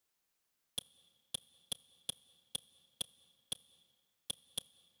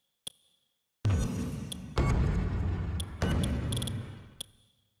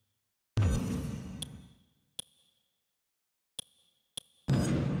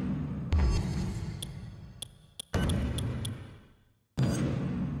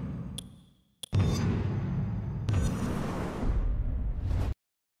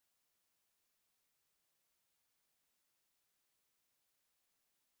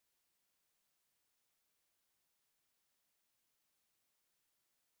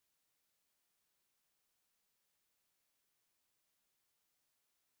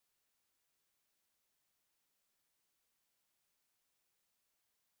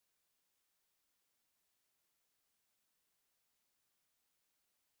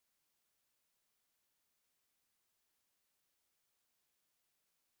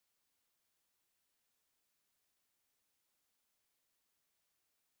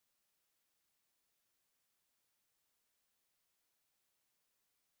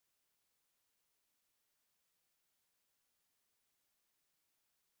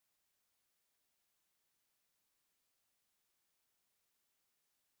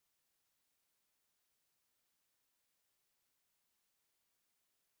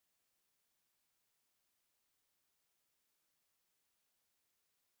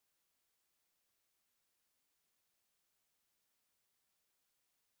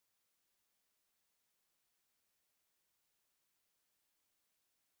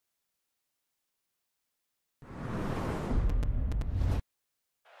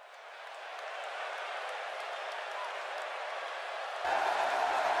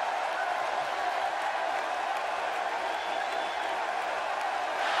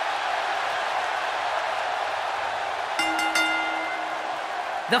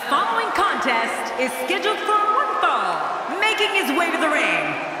The following contest is scheduled for one fall, making his way to the ring,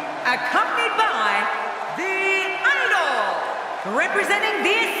 accompanied by the Idol, representing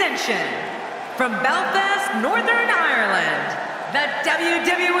the Ascension, from Belfast, Northern Ireland, the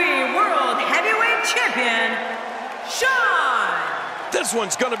WWE World Heavyweight Champion, Shawn! This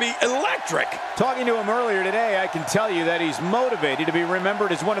one's gonna be electric. Talking to him earlier today, I can tell you that he's motivated to be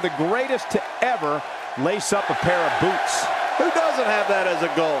remembered as one of the greatest to ever lace up a pair of boots. Who doesn't have that as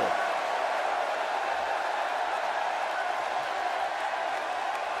a goal?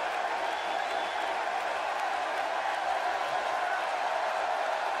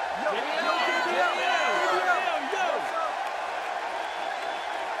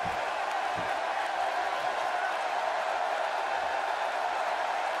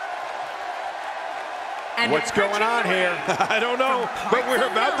 What's going on here? I don't know, but we're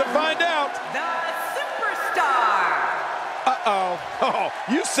about to find out. The Superstar! Uh-oh. Oh,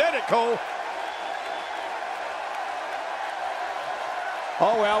 you said it, Cole.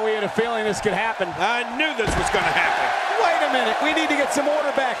 Oh, well, we had a feeling this could happen. I knew this was gonna happen. Wait a minute. We need to get some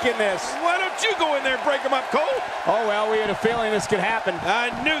order back in this. Why don't you go in there and break them up, Cole? Oh, well, we had a feeling this could happen.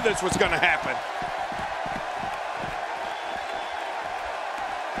 I knew this was gonna happen.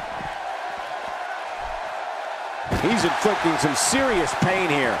 He's inflicting some serious pain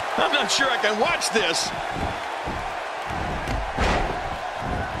here. I'm not sure I can watch this.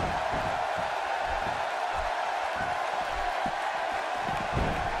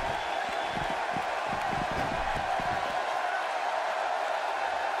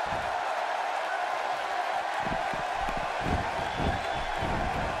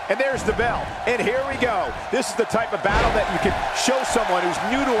 And there's the bell. And here we go. This is the type of battle that you can show someone who's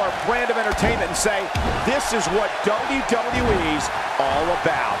new to our brand of entertainment and say, this is what WWE's all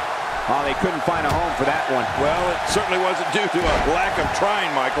about. Oh, they couldn't find a home for that one. Well, it certainly wasn't due to a lack of trying,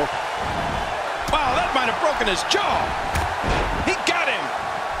 Michael. Wow, that might have broken his jaw. He got him.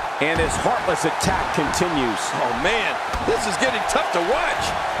 And his heartless attack continues. Oh, man, this is getting tough to watch.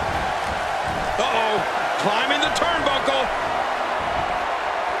 Uh-oh, climbing the turnbuckle.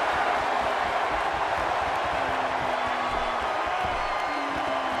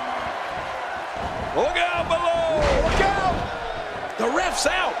 Look out below! Look out! The ref's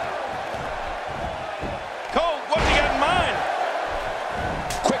out! Cole, what's he got in mind?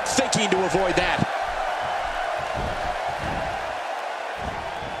 Quick thinking to avoid that.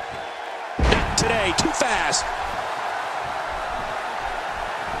 Not today, too fast.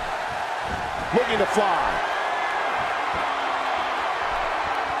 Looking to fly.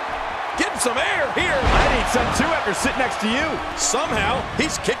 Getting some air here. I need some too after sitting next to you. Somehow,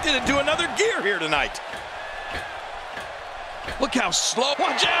 he's kicked it into another gear here tonight. Look how slow.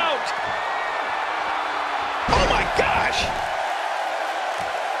 Watch out! Oh, my gosh!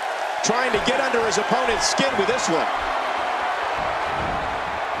 Trying to get under his opponent's skin with this one.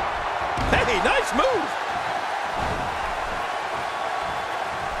 Hey, nice move!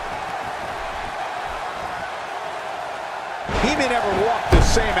 He may never walk the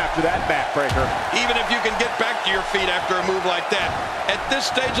same after that backbreaker. Even if you can get back to your feet after a move like that, at this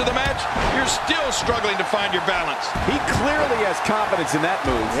stage of the match, you're still struggling to find your balance. He clearly has confidence in that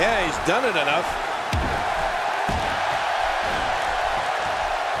move. Yeah, he's done it enough.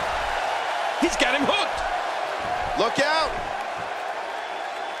 He's got him hooked. Look out!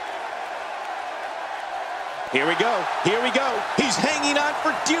 Here we go. Here we go. He's hanging on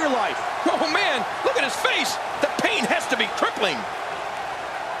for dear life. Oh, man, look at his face. The pain has to be crippling.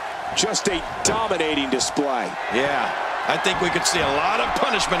 Just a dominating display. Yeah, I think we could see a lot of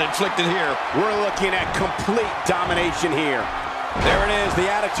punishment inflicted here. We're looking at complete domination here. There it is, the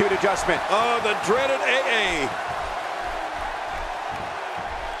attitude adjustment. Oh, the dreaded AA.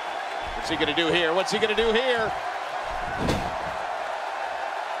 What's he gonna do here? What's he gonna do here?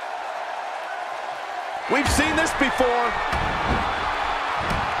 We've seen this before.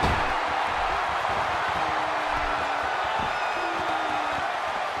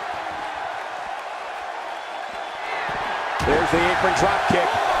 There's the apron drop kick.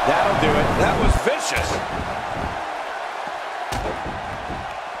 That'll do it. That was vicious.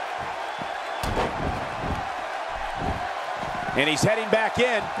 And he's heading back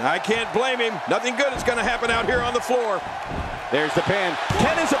in. I can't blame him. Nothing good is going to happen out here on the floor. There's the pin.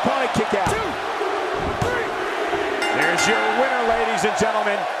 Can his opponent kick out? 2, 3. There's your winner, ladies and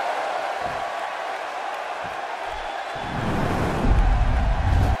gentlemen.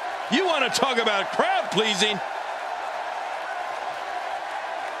 You want to talk about crowd pleasing?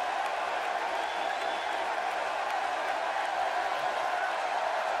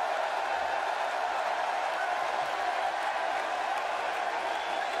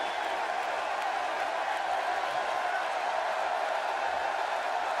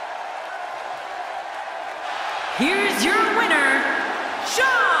 here's your winner,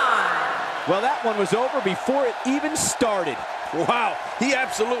 Shawn. Well, that one was over before it even started. Wow, he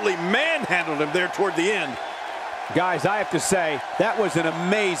absolutely manhandled him there toward the end. Guys, I have to say, that was an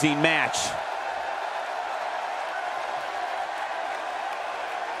amazing match.